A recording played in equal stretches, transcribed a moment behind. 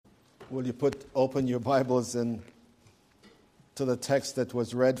Will you open your Bibles to the text that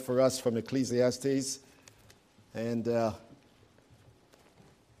was read for us from Ecclesiastes? And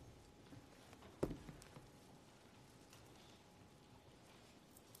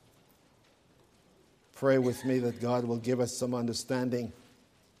pray with me that God will give us some understanding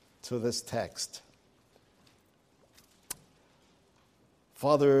to this text.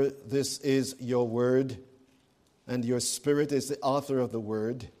 Father, this is your word, and your Spirit is the author of the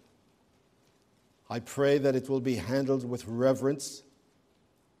word. I pray that it will be handled with reverence.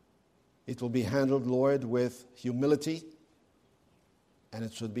 It will be handled, Lord, with humility. And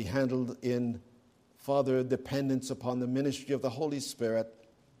it should be handled in, Father, dependence upon the ministry of the Holy Spirit.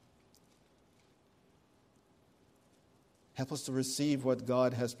 Help us to receive what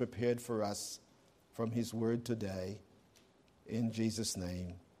God has prepared for us from His word today. In Jesus'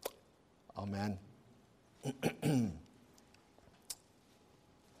 name, amen.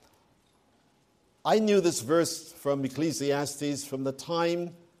 I knew this verse from Ecclesiastes from the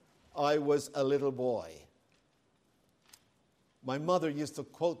time I was a little boy. My mother used to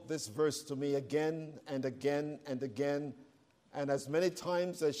quote this verse to me again and again and again. And as many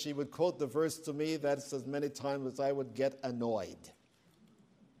times as she would quote the verse to me, that's as many times as I would get annoyed.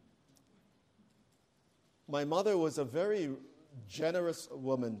 My mother was a very generous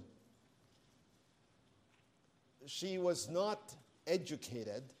woman. She was not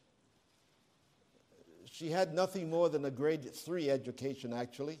educated. She had nothing more than a grade 3 education,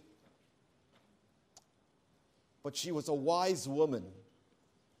 actually. But she was a wise woman.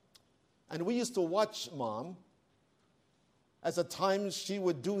 And we used to watch Mom as at times she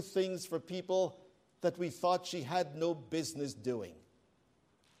would do things for people that we thought she had no business doing,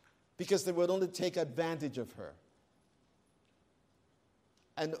 because they would only take advantage of her.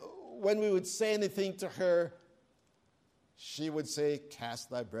 And when we would say anything to her, she would say, "Cast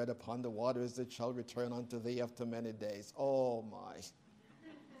thy bread upon the waters, it shall return unto thee after many days." Oh my.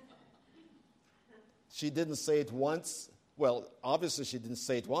 She didn't say it once. Well, obviously she didn't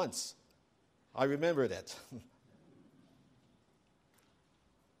say it once. I remember that.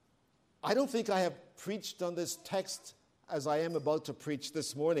 I don't think I have preached on this text as I am about to preach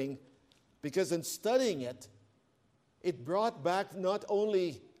this morning, because in studying it, it brought back not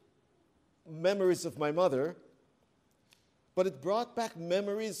only memories of my mother, but it brought back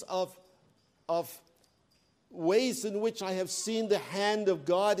memories of ways in which I have seen the hand of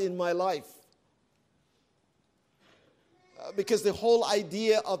God in my life. Because the whole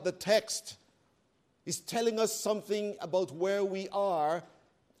idea of the text is telling us something about where we are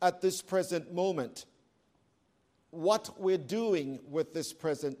at this present moment, what we're doing with this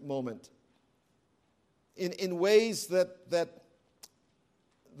present moment, in ways that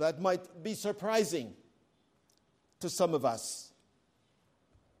might be surprising to some of us.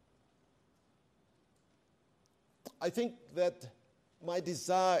 I think that my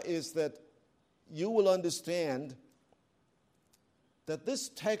desire is that you will understand that this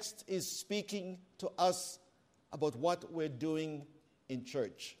text is speaking to us about what we're doing in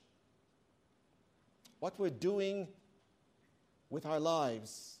church, what we're doing with our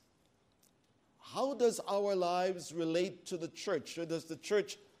lives. How does our lives relate to the church? Or does the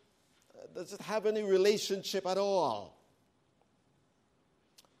church, does it have any relationship at all?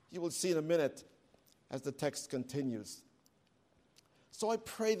 You will see in a minute as the text continues. So I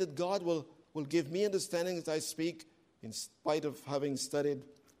pray that God will give me understanding as I speak, in spite of having studied,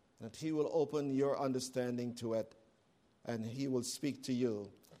 that He will open your understanding to it, and He will speak to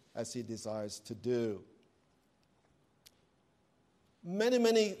you as He desires to do.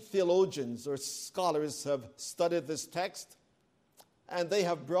 Many theologians or scholars have studied this text, and they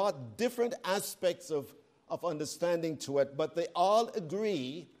have brought different aspects of understanding to it, but they all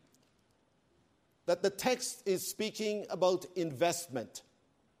agree that the text is speaking about investment.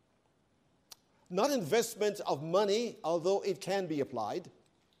 Not investment of money, although it can be applied.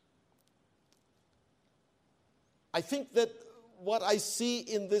 I think that what I see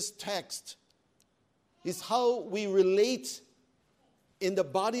in this text is how we relate in the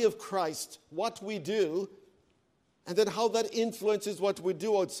body of Christ, what we do, and then how that influences what we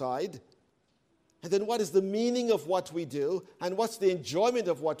do outside, and then what is the meaning of what we do, and what's the enjoyment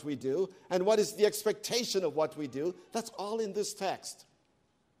of what we do, and what is the expectation of what we do. That's all in this text.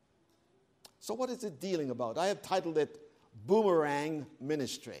 So what is it dealing about? I have titled it Boomerang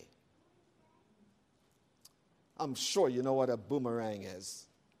Ministry. I'm sure you know what a boomerang is.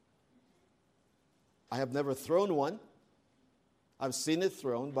 I have never thrown one. I've seen it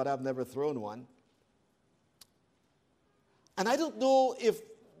thrown, but I've never thrown one. And I don't know if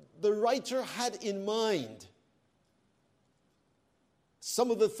the writer had in mind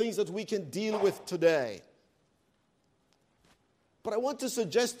some of the things that we can deal with today. But I want to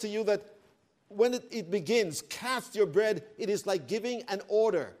suggest to you that when it begins, cast your bread, it is like giving an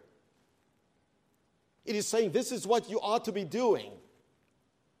order. It is saying, this is what you ought to be doing.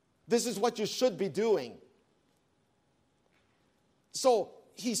 This is what you should be doing. So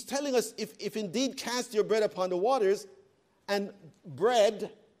he's telling us, if indeed cast your bread upon the waters, and bread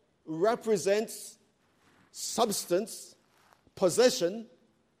represents substance, possession,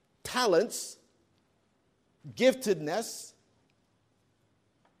 talents, giftedness,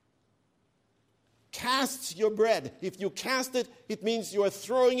 cast your bread. If you cast it, it means you are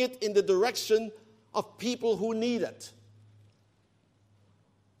throwing it in the direction of people who need it.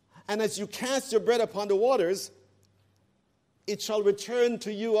 And as you cast your bread upon the waters, it shall return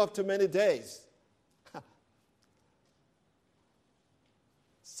to you after many days.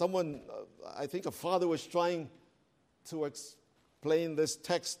 Someone, I think a father was trying to explain this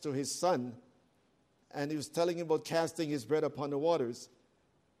text to his son, and he was telling him about casting his bread upon the waters.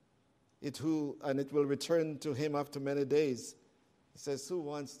 And it will return to him after many days. He says, who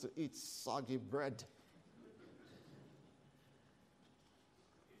wants to eat soggy bread?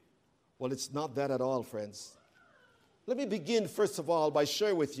 Well, it's not that at all, friends. Let me begin, first of all, by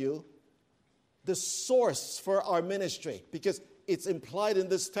sharing with you the source for our ministry, because it's implied in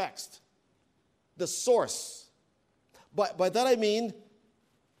this text. The source. By that I mean,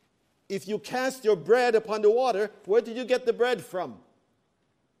 if you cast your bread upon the water, where did you get the bread from?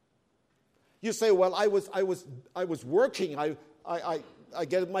 You say, well, I was working. I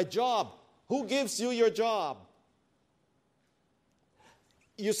get my job. Who gives you your job?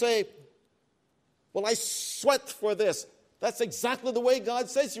 You say, well, I sweat for this. That's exactly the way God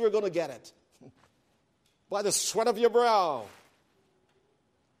says you were going to get it. By the sweat of your brow.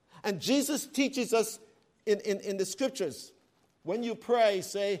 And Jesus teaches us in the scriptures, when you pray,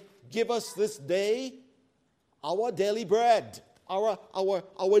 say, give us this day our daily bread, our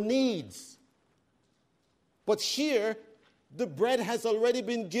needs. But here, the bread has already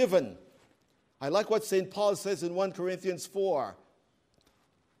been given. I like what St. Paul says in 1 Corinthians 4.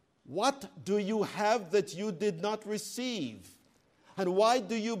 What do you have that you did not receive? And why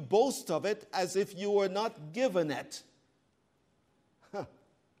do you boast of it as if you were not given it?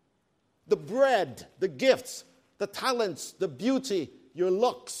 The bread, the gifts, the talents, the beauty, your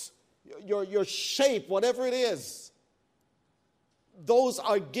looks, your shape, whatever it is, those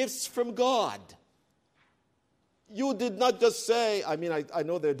are gifts from God. You did not just say, I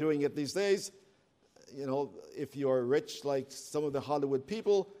know they're doing it these days. You know, if you're rich like some of the Hollywood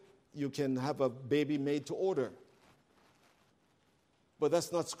people, you can have a baby made to order. But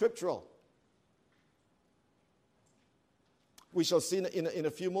that's not scriptural. We shall see in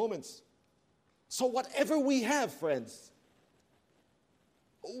a few moments. So whatever we have, friends,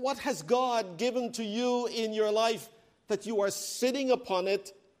 what has God given to you in your life that you are sitting upon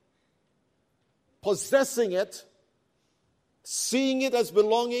it, possessing it, seeing it as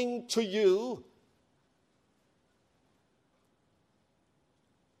belonging to you?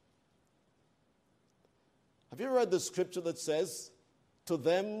 Have you read the scripture that says, to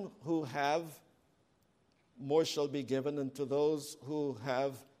them who have, more shall be given, and to those who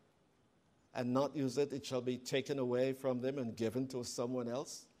have and not use it, it shall be taken away from them and given to someone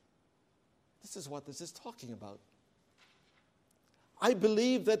else? This is what this is talking about. I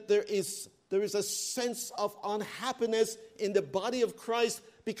believe that there is a sense of unhappiness in the body of Christ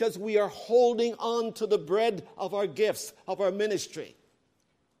because we are holding on to the bread of our gifts, of our ministry.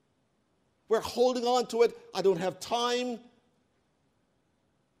 We're holding on to it. I don't have time.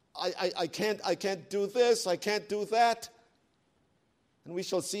 I can't do this. I can't do that. And we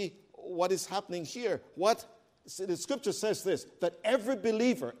shall see what is happening here. The scripture says this, that every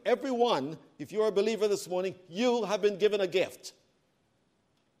believer, everyone, if you're a believer this morning, you have been given a gift.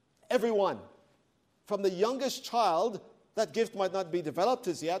 Everyone. From the youngest child, that gift might not be developed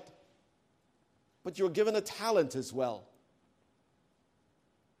as yet, but you're given a talent as well.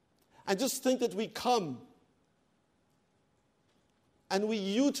 And just think that we come and we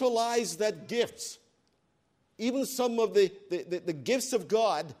utilize that gift. Even some of the gifts of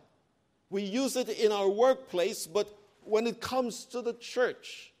God, we use it in our workplace, but when it comes to the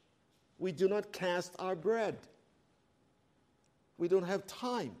church, we do not cast our bread. We don't have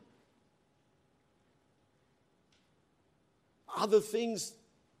time. Other things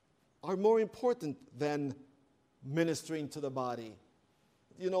are more important than ministering to the body.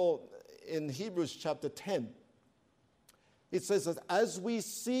 You know, in Hebrews chapter 10, it says that as we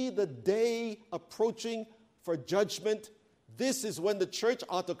see the day approaching for judgment, this is when the church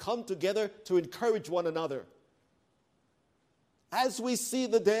ought to come together to encourage one another. as we see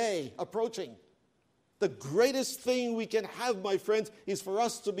the day approaching, the greatest thing we can have, my friends, is for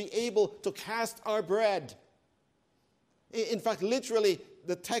us to be able to cast our bread. In fact, literally,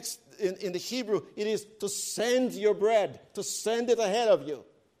 the text in the Hebrew, it is to send your bread, to send it ahead of you.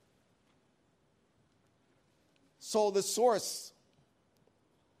 So the source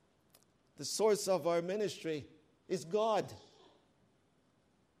of our ministry is God.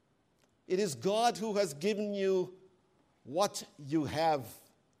 It is God who has given you what you have.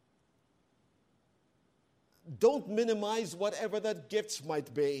 Don't minimize whatever that gift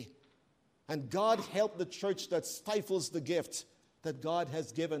might be. And God help the church that stifles the gift that God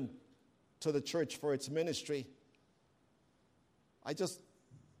has given to the church for its ministry.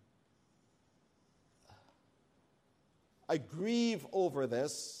 I grieve over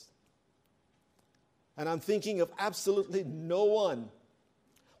this. And I'm thinking of absolutely no one.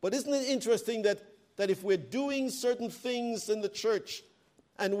 But isn't it interesting that if we're doing certain things in the church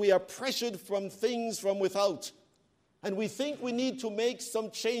and we are pressured from things from without, and we think we need to make some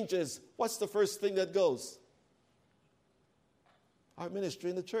changes, what's the first thing that goes? Our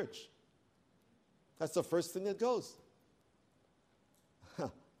ministry in the church. That's the first thing that goes.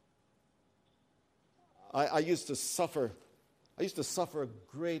 I used to suffer a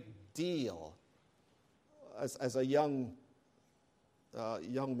great deal as a young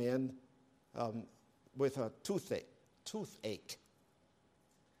man with a toothache.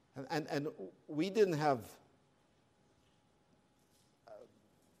 And we didn't have,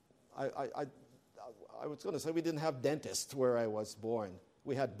 I was going to say we didn't have dentists where I was born.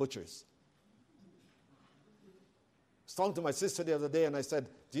 We had butchers. I was talking to my sister the other day and I said,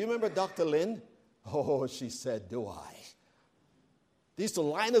 "Do you remember Dr. Lynn?" "Oh," she said, "do I." They used to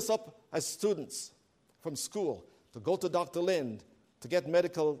line us up as students from school to go to Dr. Lynn to get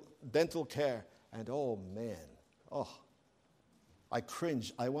medical dental care. And oh man, I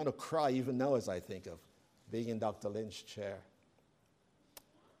cringe. I want to cry even now as I think of being in Dr. Lynn's chair.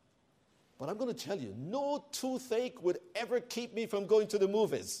 But I'm going to tell you, no toothache would ever keep me from going to the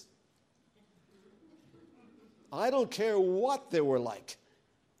movies. I don't care what they were like.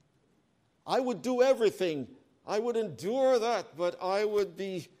 I would do everything. I would endure that, but I would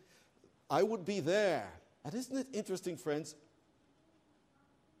be there. And isn't it interesting, friends,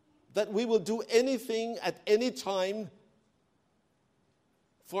 that we will do anything at any time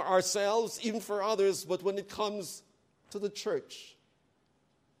for ourselves, even for others, but when it comes to the church,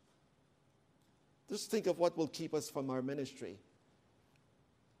 just think of what will keep us from our ministry.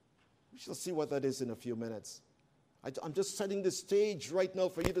 We shall see what that is in a few minutes. I'm just setting the stage right now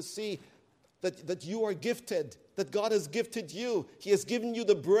for you to see that you are gifted, that God has gifted you. He has given you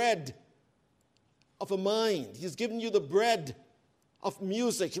the bread of a mind. He has given you the bread of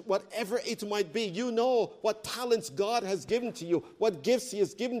music, whatever it might be. You know what talents God has given to you, what gifts He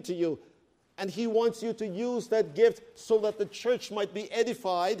has given to you. And He wants you to use that gift so that the church might be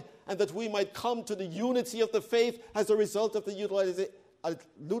edified and that we might come to the unity of the faith as a result of the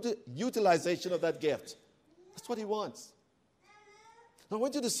utilization of that gift. That's what He wants. Now, I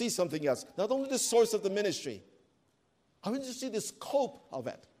want you to see something else. Not only the source of the ministry, I want you to see the scope of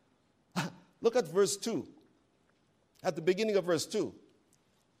it. Look at verse 2. At the beginning of verse 2.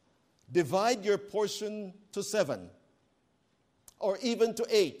 Divide your portion to 7, or even to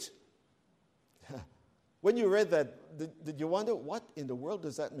 8. When you read that, did you wonder, what in the world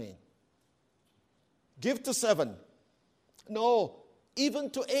does that mean? Give to 7. No, even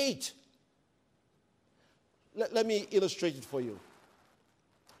to 8. Let me illustrate it for you.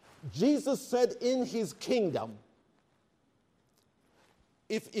 Jesus said in His kingdom,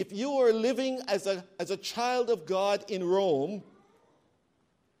 if you are living as a child of God in Rome,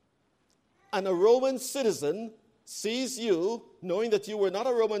 and a Roman citizen sees you, knowing that you were not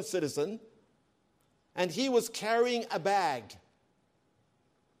a Roman citizen, and he was carrying a bag,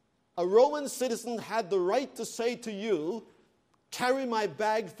 a Roman citizen had the right to say to you, "Carry my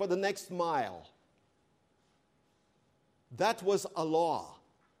bag for the next mile." That was a law.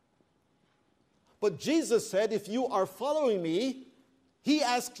 But Jesus said, if you are following me, He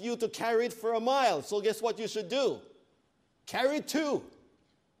asked you to carry it for a mile. So guess what you should do? Carry 2.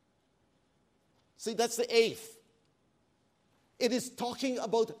 See, that's the 8th. It is talking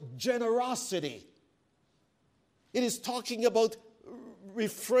about generosity. It is talking about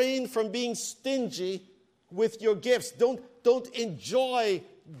refrain from being stingy with your gifts. Don't enjoy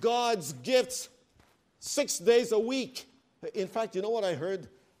God's gifts 6 days a week. In fact, you know what I heard?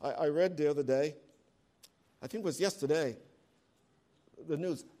 I read the other day, I think it was yesterday, the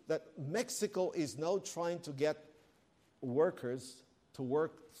news, that Mexico is now trying to get workers to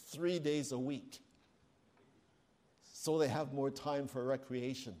work 3 days a week. so they have more time for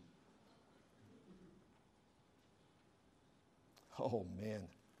recreation. Oh, man.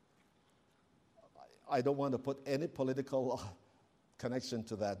 I don't want to put any political connection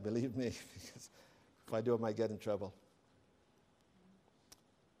to that, believe me, because if I do, I might get in trouble.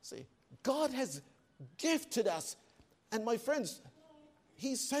 See, God has gifted us. And my friends,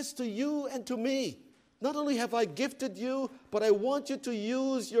 He says to you and to me, not only have I gifted you, but I want you to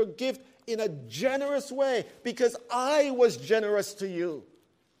use your gift in a generous way because I was generous to you.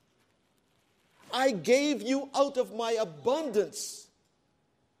 I gave you out of my abundance.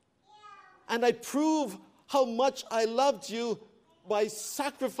 And I prove how much I loved you by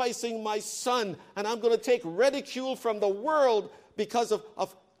sacrificing my son. And I'm going to take ridicule from the world because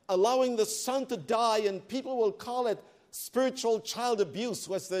of allowing the son to die. And people will call it spiritual child abuse,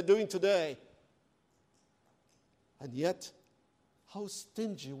 as they're doing today. And yet, how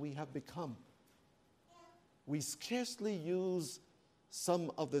stingy we have become. We scarcely use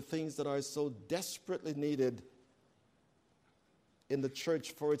some of the things that are so desperately needed in the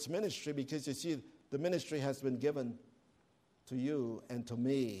church for its ministry, because you see, the ministry has been given to you and to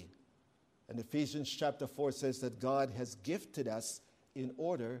me. And Ephesians chapter 4 says that God has gifted us in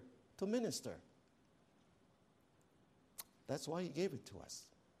order to minister. That's why He gave it to us.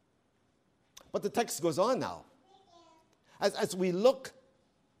 But the text goes on now. As we look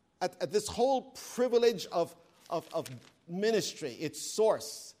at this whole privilege of ministry, its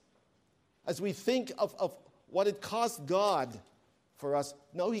source, as we think of what it cost God for us,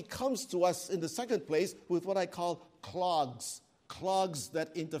 now He comes to us in the second place with what I call clogs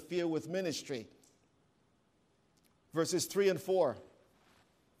that interfere with ministry. Verses 3 and 4.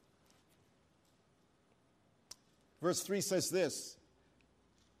 Verse 3 says this: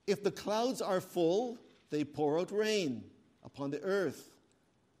 if the clouds are full, they pour out rain upon the earth.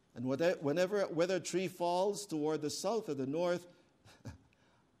 And whether a tree falls toward the south or the north,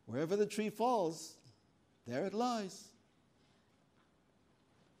 wherever the tree falls, there it lies.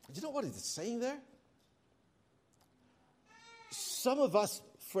 Do you know what it's saying there? Some of us,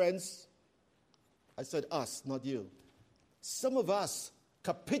 friends, I said us, not you. Some of us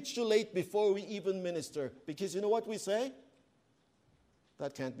capitulate before we even minister, because you know what we say?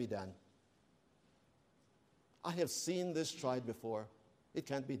 That can't be done. I have seen this tried before. It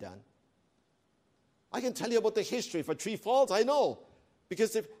can't be done. I can tell you about the history. If a tree falls, I know.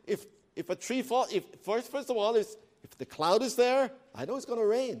 Because if a tree falls, first of all, if the cloud is there, I know it's going to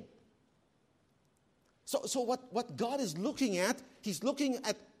rain. So what God is looking at, He's looking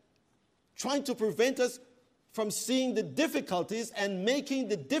at trying to prevent us from seeing the difficulties and making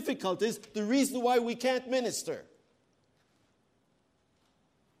the difficulties the reason why we can't minister.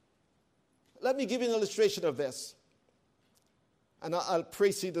 Let me give you an illustration of this. And I'll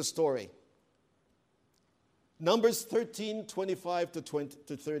precede the story. Numbers 13, 25 to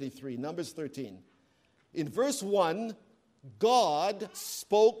 33. Numbers 13. In verse 1, God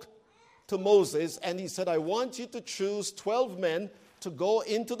spoke to Moses and He said, I want you to choose 12 men to go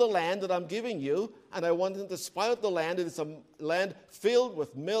into the land that I'm giving you, and I want them to spy out the land. It is a land filled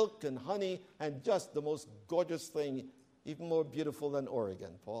with milk and honey and just the most gorgeous thing, even more beautiful than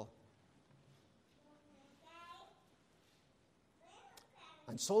Oregon, Paul.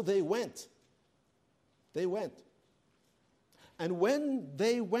 And so they went. They went. And when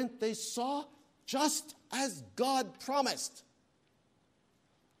they went, they saw just as God promised.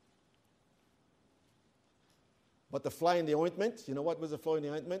 But the fly in the ointment, you know what was the fly in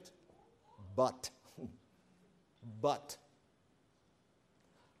the ointment? But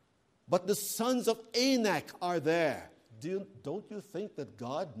the sons of Anak are there. Don't you think that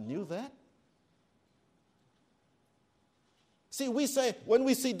God knew that? See, when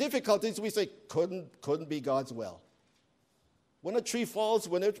we see difficulties, we say, couldn't be God's will. When a tree falls,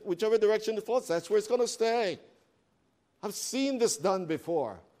 whichever direction it falls, that's where it's going to stay. I've seen this done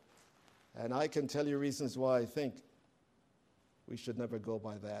before. And I can tell you reasons why I think we should never go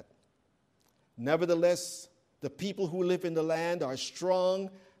by that. Nevertheless, the people who live in the land are strong,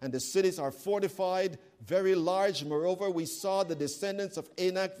 and the cities are fortified, very large. Moreover, we saw the descendants of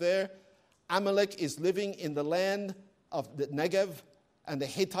Anak there. Amalek is living in the land of the Negev, and the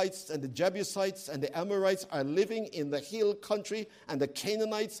Hittites and the Jebusites and the Amorites are living in the hill country, and the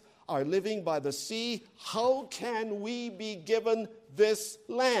Canaanites are living by the sea. How can we be given this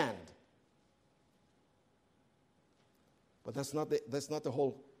land? But that's not the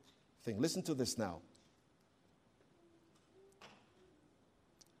whole thing. Listen to this now.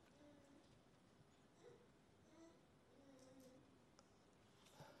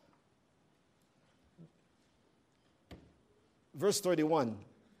 Verse 31,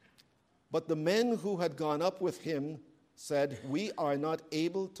 but the men who had gone up with him said, "We are not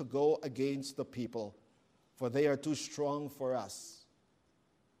able to go against the people, for they are too strong for us."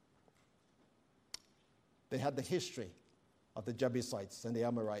 They had the history of the Jebusites and the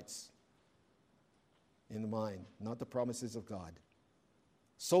Amorites in mind, not the promises of God.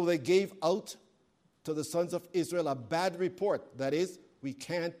 So they gave out to the sons of Israel a bad report. That is, we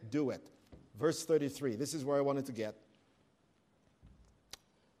can't do it. Verse 33, this is where I wanted to get.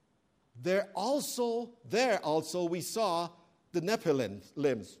 There also we saw the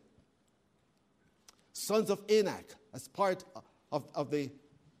Nephilims, sons of Anak, as part of the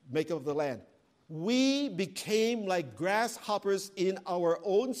makeup of the land. We became like grasshoppers in our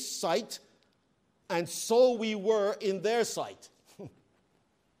own sight, and so we were in their sight.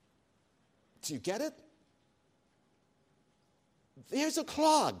 Do you get it? There's a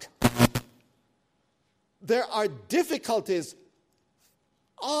clog. There are difficulties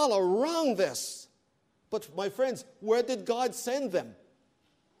all around this. But my friends, where did God send them?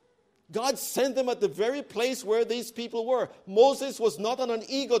 God sent them at the very place where these people were. Moses was not on an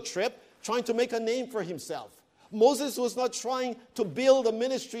ego trip trying to make a name for himself. Moses was not trying to build a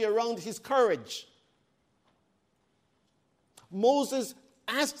ministry around his courage. Moses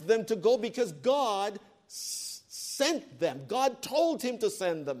asked them to go because God sent them. God told him to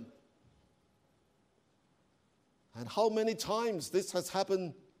send them. And how many times this has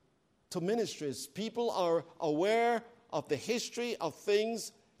happened to ministries? People are aware of the history of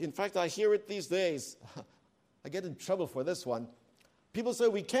things. In fact, I hear it these days. I get in trouble for this one. People say,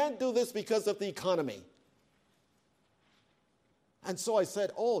 we can't do this because of the economy. And so I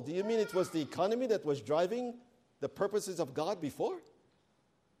said, oh, do you mean it was the economy that was driving the purposes of God before?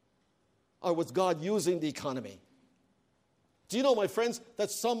 Or was God using the economy? Do you know, my friends, that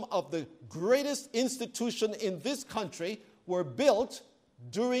some of the greatest institutions in this country were built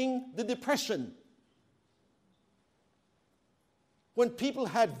during the Depression, when people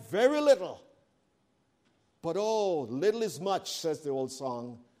had very little? But oh, little is much, says the old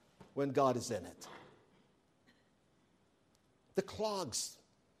song, when God is in it. The clogs.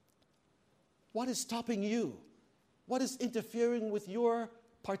 What is stopping you? What is interfering with your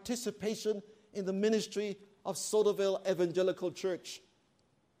participation in the ministry of Sotaville Evangelical Church?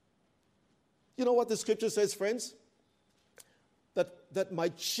 You know what the scripture says, friends? That my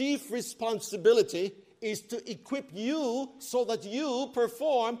chief responsibility is to equip you so that you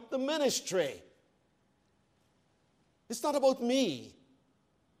perform the ministry. It's not about me.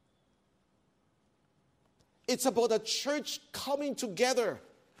 It's about a church coming together,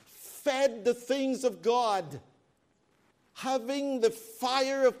 fed the things of God, having the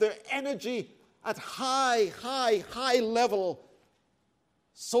fire of their energy at high level,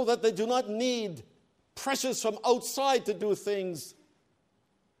 so that they do not need pressures from outside to do things,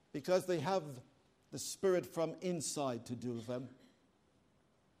 because they have the Spirit from inside to do them.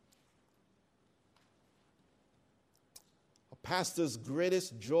 A pastor's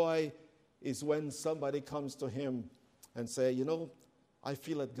greatest joy is when somebody comes to him and say, you know, I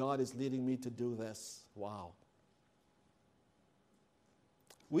feel that God is leading me to do this. Wow.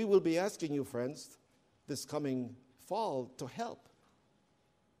 We will be asking you, friends, this coming fall to help.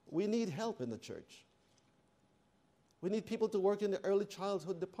 We need help in the church. We need people to work in the early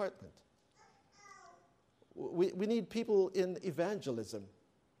childhood department. We need people in evangelism.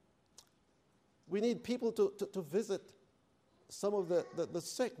 We need people to visit some of the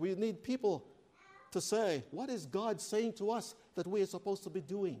sick. We need people to say, what is God saying to us that we are supposed to be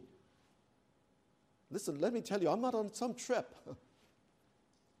doing? Listen, let me tell you, I'm not on some trip.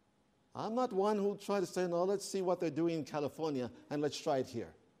 I'm not one who try to say, no, let's see what they're doing in California and let's try it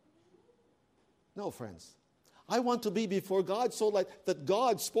here. No, friends. I want to be before God so that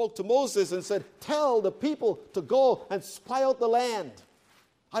God spoke to Moses and said, tell the people to go and spy out the land.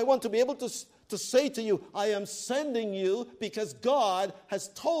 I want to be able to say to you, I am sending you because God has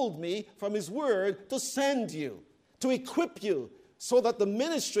told me from His Word to send you, to equip you, so that the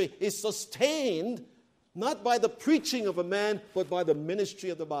ministry is sustained not by the preaching of a man, but by the ministry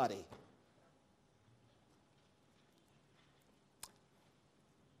of the body.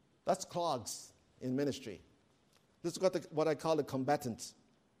 That's clogs in ministry. This is what I call the combatants.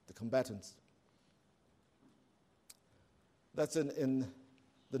 The combatants. That's in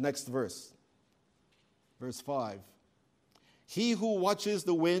the next verse. Verse 5. He who watches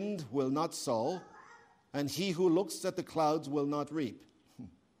the wind will not sow, and he who looks at the clouds will not reap.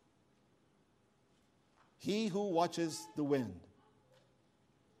 He who watches the wind.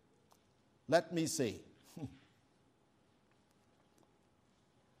 Let me see.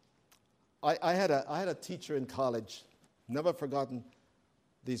 I had a teacher in college, never forgotten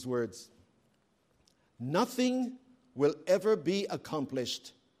these words. Nothing will ever be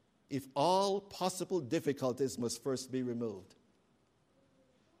accomplished if all possible difficulties must first be removed.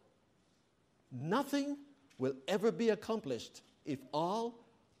 Nothing will ever be accomplished if all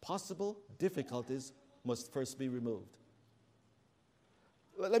possible difficulties must first be removed.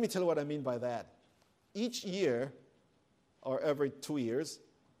 Let me tell you what I mean by that. Each year, or every 2 years,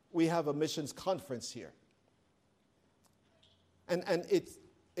 we have a missions conference here. And it's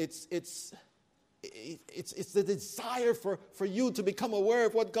the desire for you to become aware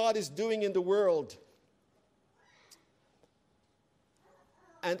of what God is doing in the world.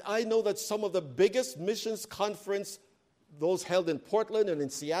 And I know that some of the biggest missions conference, those held in Portland and in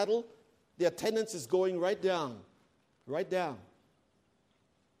Seattle, the attendance is going right down.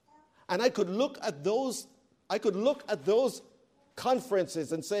 And I could look at those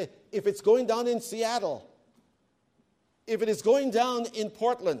conferences and say, if it's going down in Seattle, if it is going down in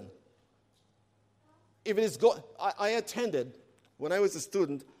Portland, if it is I attended, when I was a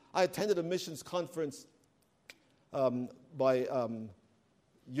student, I attended a missions conference by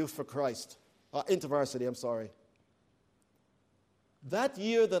Youth for Christ, InterVarsity, I'm sorry. That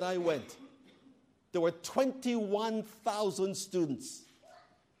year that I went, there were 21,000 students.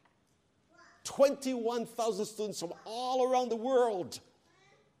 21,000 students from all around the world.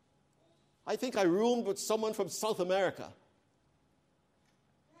 I think I roomed with someone from South America.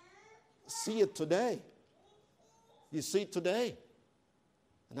 See it today. You see it today.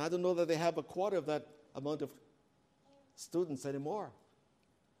 And I don't know that they have a quarter of that amount of students anymore.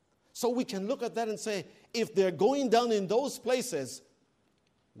 So we can look at that and say, if they're going down in those places,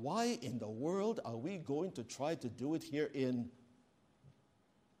 why in the world are we going to try to do it here in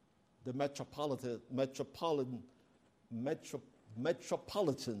the metropolitan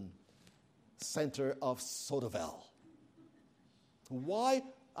center of Sotaville? Why?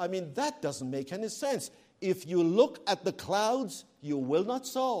 I mean, that doesn't make any sense. If you look at the clouds, you will not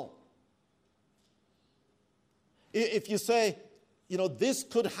sow. If you say, this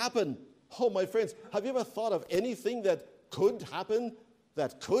could happen. Oh, my friends, have you ever thought of anything that could happen,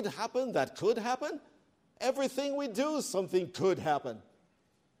 that could happen, that could happen? Everything we do, something could happen.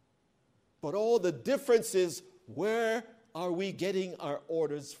 But the difference is, where are we getting our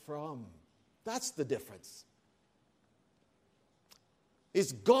orders from? That's the difference.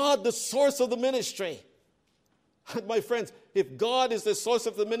 Is God the source of the ministry? And my friends, if God is the source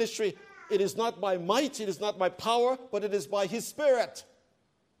of the ministry, it is not by might, it is not by power, but it is by His Spirit.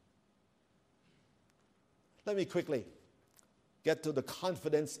 Let me quickly get to the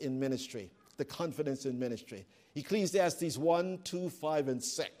confidence in ministry. The confidence in ministry. Ecclesiastes 1, 2, 5, and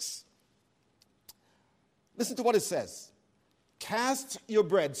 6. Listen to what it says. Cast your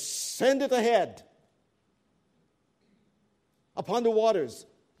bread, send it ahead upon the waters.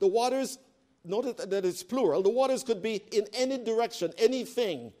 The waters, notice that it's plural. The waters could be in any direction,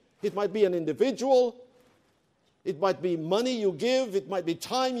 anything. It might be an individual. It might be money you give. It might be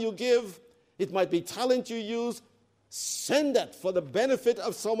time you give. It might be talent you use. Send it for the benefit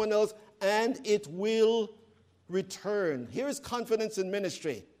of someone else, and it will return. Here is confidence in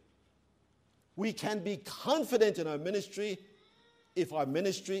ministry. We can be confident in our ministry if our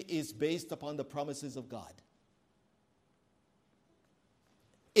ministry is based upon the promises of God.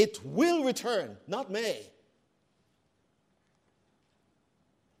 It will return, not may.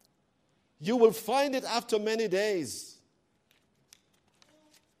 You will find it after many days.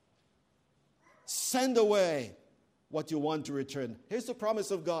 Send away what you want to return. Here's the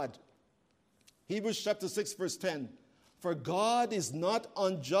promise of God. Hebrews chapter 6, verse 10. For God is not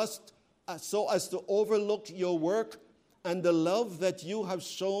unjust so as to overlook your work and the love that you have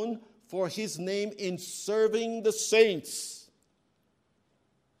shown for His name in serving the saints.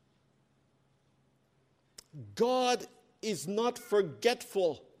 God is not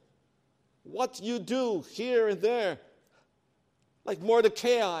forgetful. What you do here and there, like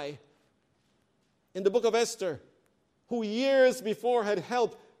Mordecai in the book of Esther, who years before had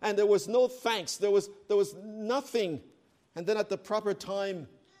helped, and there was no thanks, there was nothing, and then at the proper time,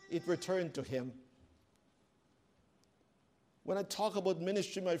 it returned to him. When I talk about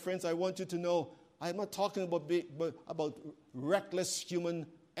ministry, my friends, I want you to know I'm not talking about reckless human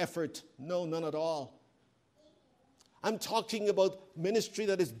effort. No, none at all. I'm talking about ministry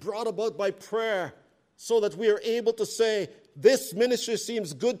that is brought about by prayer so that we are able to say, this ministry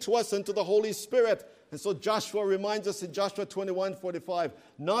seems good to us and to the Holy Spirit. And so Joshua reminds us in Joshua 21:45,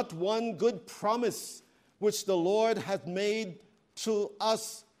 not one good promise which the Lord hath made to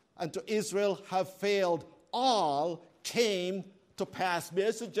us and to Israel have failed. All came to pass. May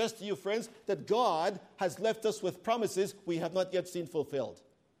I suggest to you, friends, that God has left us with promises we have not yet seen fulfilled.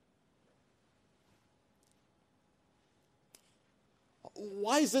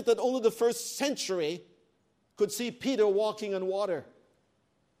 Why is it that only the first century could see Peter walking on water?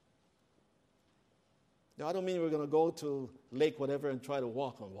 Now, I don't mean we're going to go to lake whatever and try to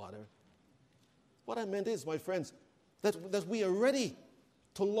walk on water. What I meant is, my friends, that we are ready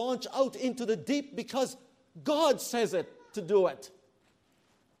to launch out into the deep because God says it to do it.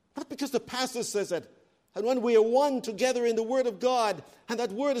 Not because the pastor says it. And when we are one together in the Word of God, and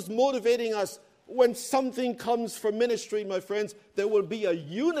that Word is motivating us, when something comes for ministry, my friends, there will be a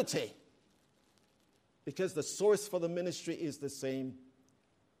unity. Because the source for the ministry is the same.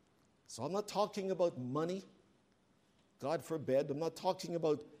 So I'm not talking about money. God forbid. I'm not talking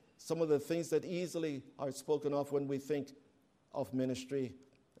about some of the things that easily are spoken of when we think of ministry.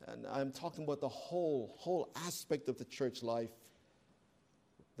 And I'm talking about the whole aspect of the church life.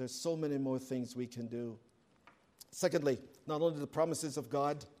 There's so many more things we can do. Secondly, not only the promises of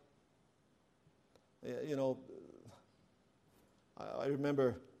God. You know, I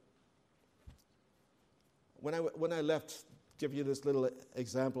remember when I left, give you this little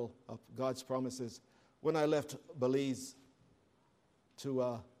example of God's promises. When I left Belize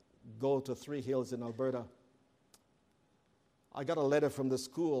to go to Three Hills in Alberta, I got a letter from the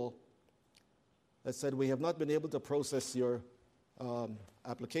school that said, we have not been able to process your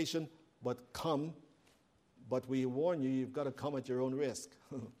application, but we warn you, you've got to come at your own risk.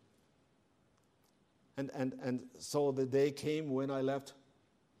 And so the day came when I left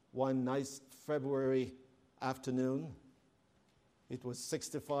one nice February afternoon. It was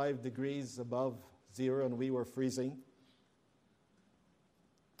 65 degrees above zero and we were freezing.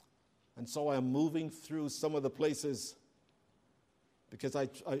 And so I'm moving through some of the places because I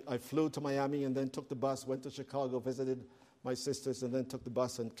flew to Miami and then took the bus, went to Chicago, visited my sisters, and then took the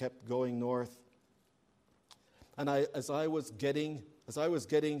bus and kept going north. And as I was getting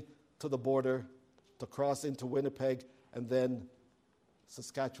to the border to cross into Winnipeg and then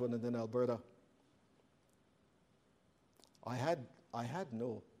Saskatchewan and then Alberta, I had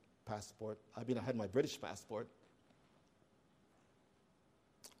no passport. I mean, I had my British passport.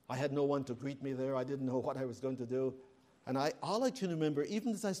 I had no one to greet me there. I didn't know what I was going to do. And all I can remember,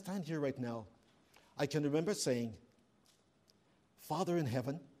 even as I stand here right now, I can remember saying, Father in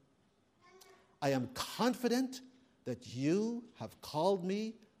heaven, I am confident that you have called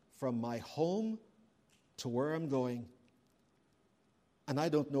me from my home to where I'm going. And I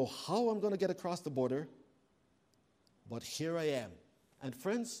don't know how I'm going to get across the border, but here I am. And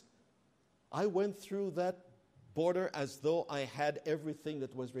friends, I went through that border as though I had everything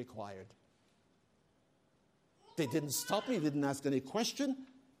that was required. They didn't stop me, didn't ask any question.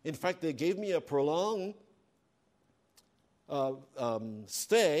 In fact, they gave me a prolonged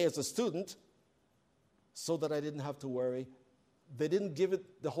stay as a student so that I didn't have to worry. They didn't give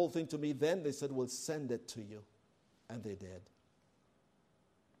it the whole thing to me then. They said, we'll send it to you. And they did.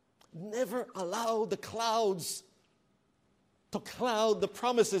 Never allow the clouds to cloud the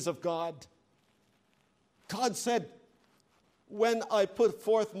promises of God. God said, when I put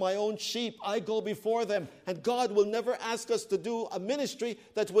forth my own sheep, I go before them. And God will never ask us to do a ministry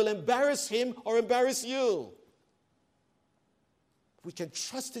that will embarrass him or embarrass you. We can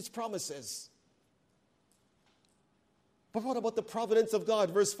trust his promises. But what about the providence of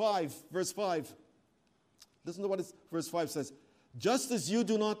God? Verse 5. Listen to what verse 5 says. Just as you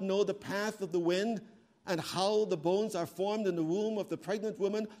do not know the path of the wind and how the bones are formed in the womb of the pregnant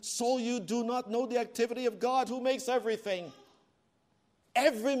woman, so you do not know the activity of God who makes everything.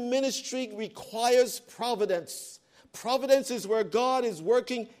 Every ministry requires providence. Providence is where God is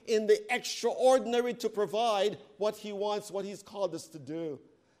working in the extraordinary to provide what he wants, what he's called us to do.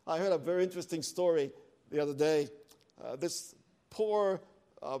 I heard a very interesting story the other day. This poor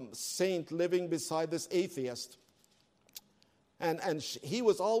saint living beside this atheist. And he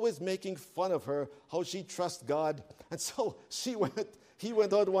was always making fun of her, how she trusts God. And so he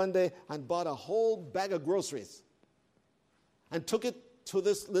went out one day and bought a whole bag of groceries and took it to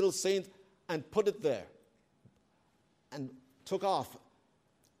this little saint and put it there and took off.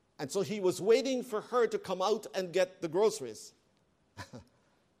 And so he was waiting for her to come out and get the groceries,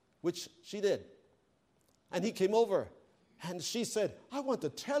 which she did. And he came over and she said, I want to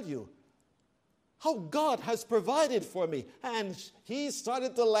tell you how God has provided for me. And he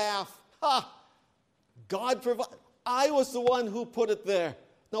started to laugh. God provided. I was the one who put it there.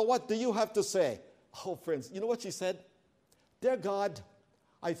 Now what do you have to say? Oh, friends, you know what she said? Dear God,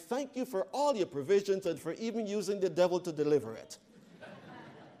 I thank you for all your provisions and for even using the devil to deliver it.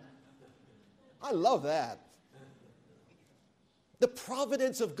 I love that. The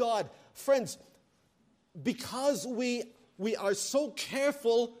providence of God. Friends, because we are so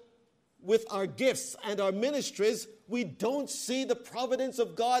careful with our gifts and our ministries, we don't see the providence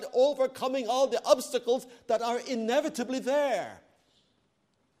of God overcoming all the obstacles that are inevitably there.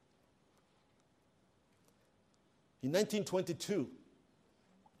 In 1922,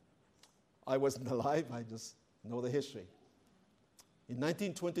 I wasn't alive, I just know the history. In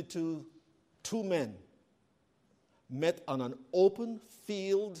 1922, two men met on an open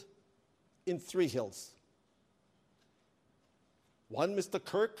field in Three Hills. One Mr.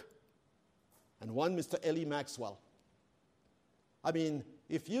 Kirk and one Mr. L.E. Maxwell. I mean,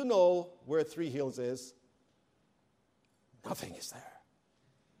 if you know where Three Hills is, nothing is there.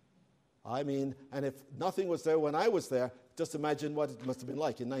 I mean, and if nothing was there when I was there, just imagine what it must have been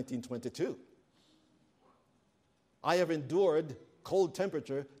like in 1922. I have endured cold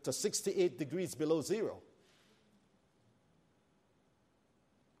temperature to 68 degrees below zero.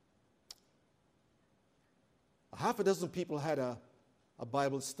 Half a dozen people had a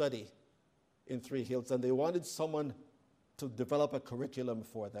Bible study in Three Hills, and they wanted someone to develop a curriculum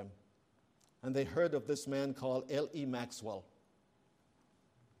for them. And they heard of this man called L.E. Maxwell.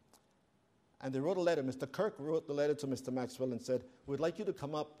 And they wrote a letter. Mr. Kirk wrote the letter to Mr. Maxwell and said, we'd like you to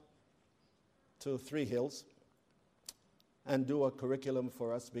come up to Three Hills and do a curriculum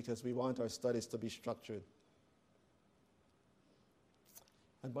for us because we want our studies to be structured.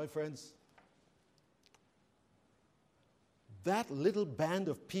 And my friends, that little band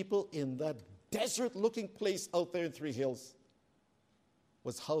of people in that desert-looking place out there in Three Hills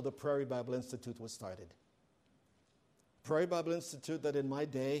was how the Prairie Bible Institute was started. Prairie Bible Institute, that in my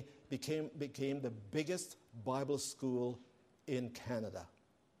day became the biggest Bible school in Canada.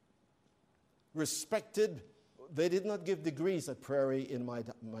 Respected, they did not give degrees at Prairie in my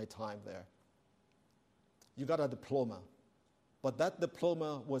time there. You got a diploma. But that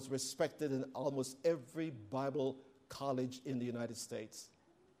diploma was respected in almost every Bible college in the United States.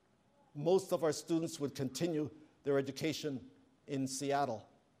 Most of our students would continue their education in Seattle,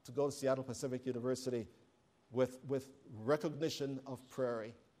 to go to Seattle Pacific University with recognition of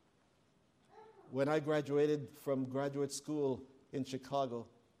Prairie. When I graduated from graduate school in Chicago,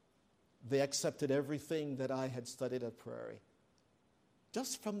 they accepted everything that I had studied at Prairie.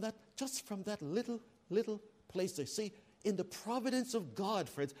 Just from that little place there. See, in the providence of God,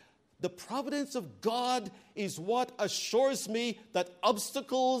 friends, the providence of God is what assures me that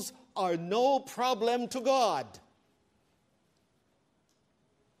obstacles are no problem to God.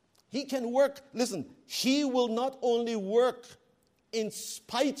 He can work, listen, He will not only work in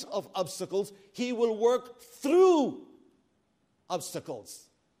spite of obstacles, He will work through obstacles.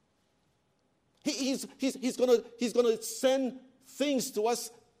 He's going to send things to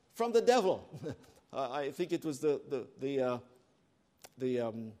us from the devil. I think it was the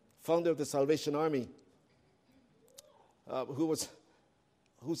founder of the Salvation Army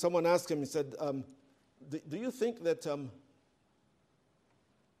who someone asked him, he said, do you think that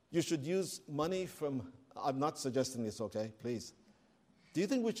you should use money from, I'm not suggesting this, okay, please. Do you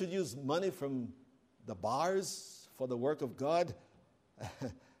think we should use money from the bars for the work of God?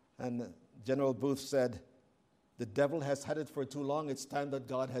 And General Booth said, the devil has had it for too long, it's time that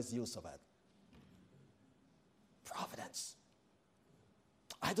God has use of it. Providence.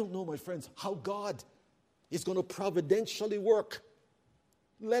 I don't know, my friends, how God is going to providentially work.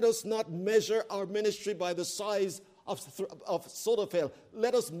 Let us not measure our ministry by the size of Sodavale.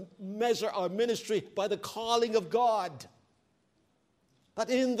 Let us measure our ministry by the calling of God. That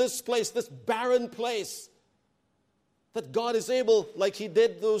in this place, this barren place, that God is able, like He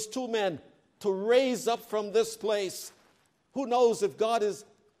did those two men, to raise up from this place. Who knows if God is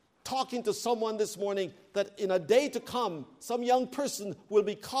talking to someone this morning that in a day to come, some young person will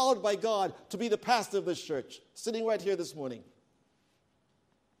be called by God to be the pastor of this church, sitting right here this morning.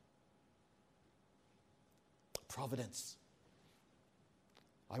 Providence.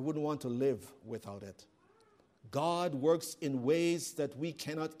 I wouldn't want to live without it. God works in ways that we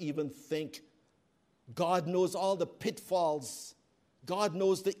cannot even think. God knows all the pitfalls. God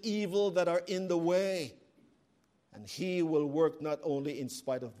knows the evil that are in the way. And He will work not only in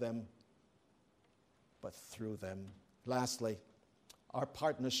spite of them, but through them. Lastly, our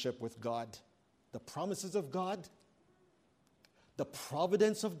partnership with God. The promises of God, the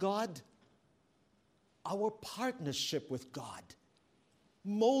providence of God, our partnership with God.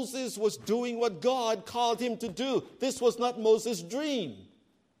 Moses was doing what God called him to do. This was not Moses' dream.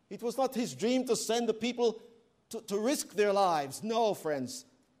 It was not his dream to send the people to risk their lives. No, friends,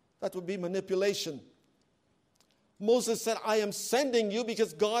 that would be manipulation. Moses said, I am sending you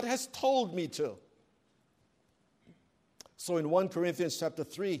because God has told me to. So in 1 Corinthians chapter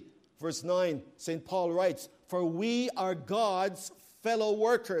 3, verse 9, St. Paul writes, for we are God's fellow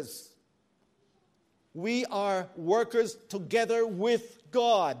workers. We are workers together with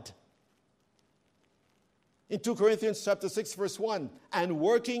God. In 2 Corinthians chapter 6, verse 1, and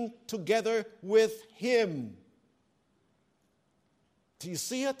working together with Him. Do you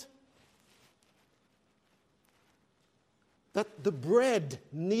see it? That the bread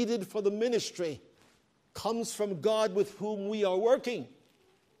needed for the ministry comes from God with whom we are working.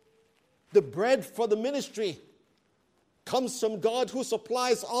 The bread for the ministry comes from God who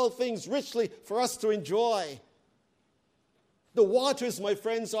supplies all things richly for us to enjoy. The waters, my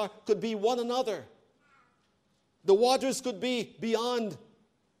friends, could be one another. The waters could be beyond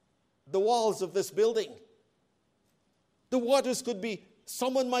the walls of this building. The waters could be,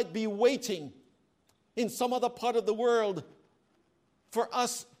 someone might be waiting in some other part of the world for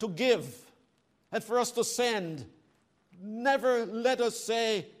us to give and for us to send. Never let us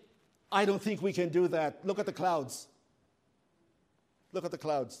say, I don't think we can do that. Look at the clouds. Look at the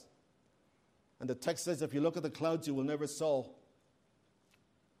clouds. And the text says, if you look at the clouds, you will never sow.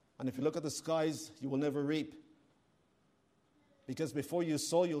 And if you look at the skies, you will never reap. Because before you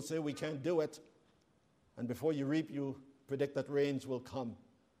sow, you'll say, we can't do it. And before you reap, you predict that rains will come.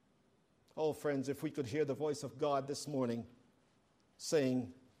 Oh, friends, if we could hear the voice of God this morning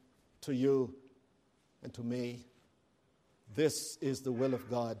saying to you and to me, this is the will of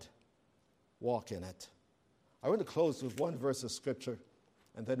God. Walk in it. I want to close with one verse of Scripture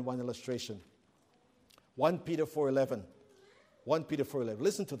and then one illustration. 1 Peter 4:11. 1 Peter 4:11.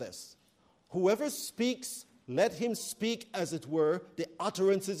 Listen to this. Whoever speaks, let him speak as it were the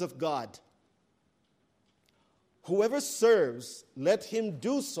utterances of God. Whoever serves, let him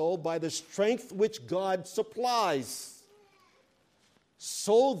do so by the strength which God supplies,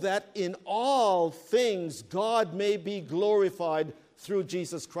 so that in all things God may be glorified through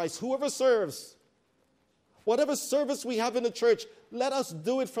Jesus Christ. Whoever serves, whatever service we have in the church, let us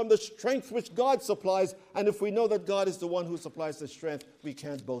do it from the strength which God supplies. And if we know that God is the one who supplies the strength, we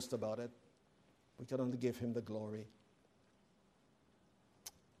can't boast about it. We can only give Him the glory.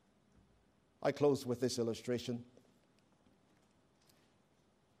 I close with this illustration.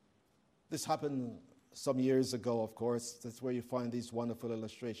 This happened some years ago, of course. That's where you find these wonderful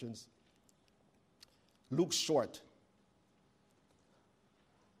illustrations. Luke Short.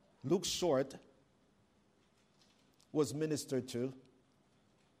 Luke Short was ministered to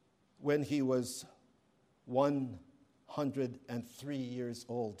when he was 103 years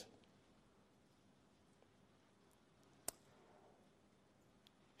old.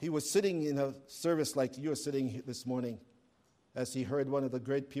 He was sitting in a service like you're sitting this morning as he heard one of the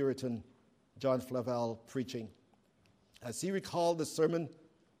great Puritan, John Flavel, preaching. As he recalled the sermon,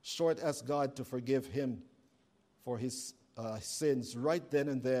 Short asked God to forgive him for his sins right then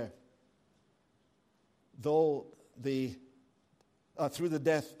and there, though through the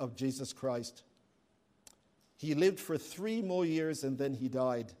death of Jesus Christ. He lived for 3 more years and then he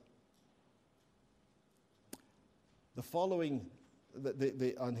died. The following,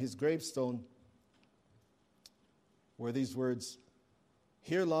 on his gravestone, were these words,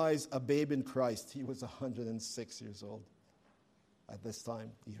 "Here lies a babe in Christ." He was 106 years old at this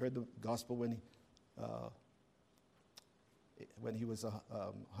time. He heard the gospel when he was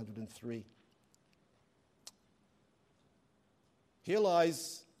 103. Here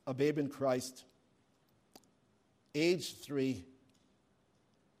lies a babe in Christ, age 3,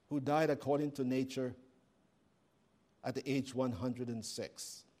 who died according to nature at the age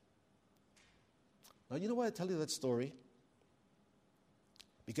 106. Now, you know why I tell you that story?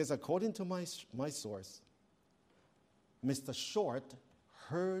 Because according to my source, Mr. Short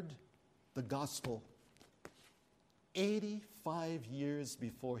heard the gospel 85 years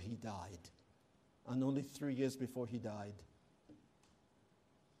before he died. And only 3 years before he died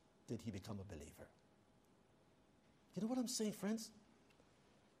did he become a believer. You know what I'm saying, friends?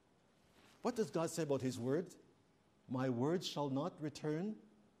 What does God say about His word? My word shall not return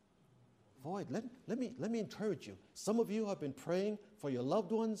void. Let me encourage you. Some of you have been praying for your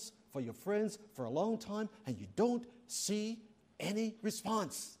loved ones, for your friends, for a long time, and you don't see any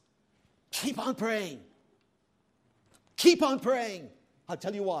response. Keep on praying. Keep on praying. I'll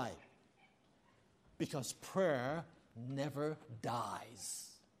tell you why. Because prayer never dies.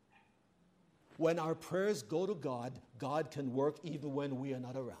 When our prayers go to God, God can work even when we are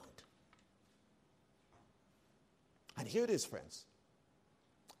not around. And here it is, friends.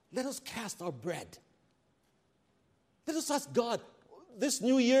 Let us cast our bread. Let us ask God, this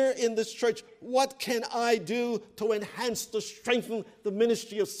new year in this church, what can I do to enhance, to strengthen the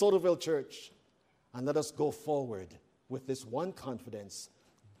ministry of Sotoville Church? And let us go forward with this one confidence.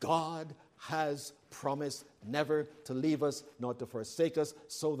 God has promised never to leave us nor to forsake us,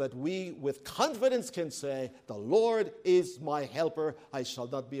 so that we with confidence can say, the Lord is my helper. I shall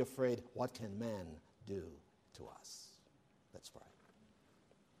not be afraid. What can man do to us? Let's pray.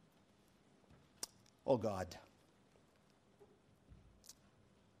 Oh God,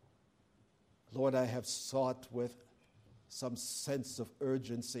 Lord, I have sought with some sense of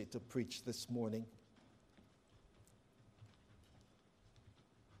urgency to preach this morning.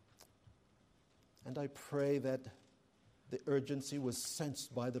 And I pray that the urgency was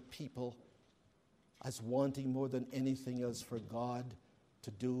sensed by the people as wanting more than anything else for God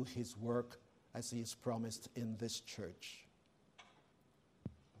to do his work as he has promised in this church.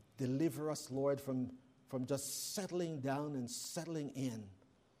 Deliver us, Lord, from just settling down and settling in.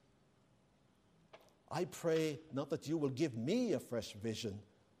 I pray not that you will give me a fresh vision.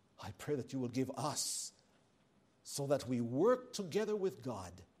 I pray that you will give us, so that we work together with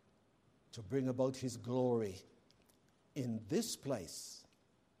God to bring about his glory in this place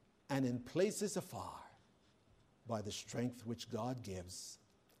and in places afar by the strength which God gives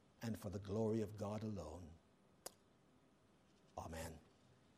and for the glory of God alone.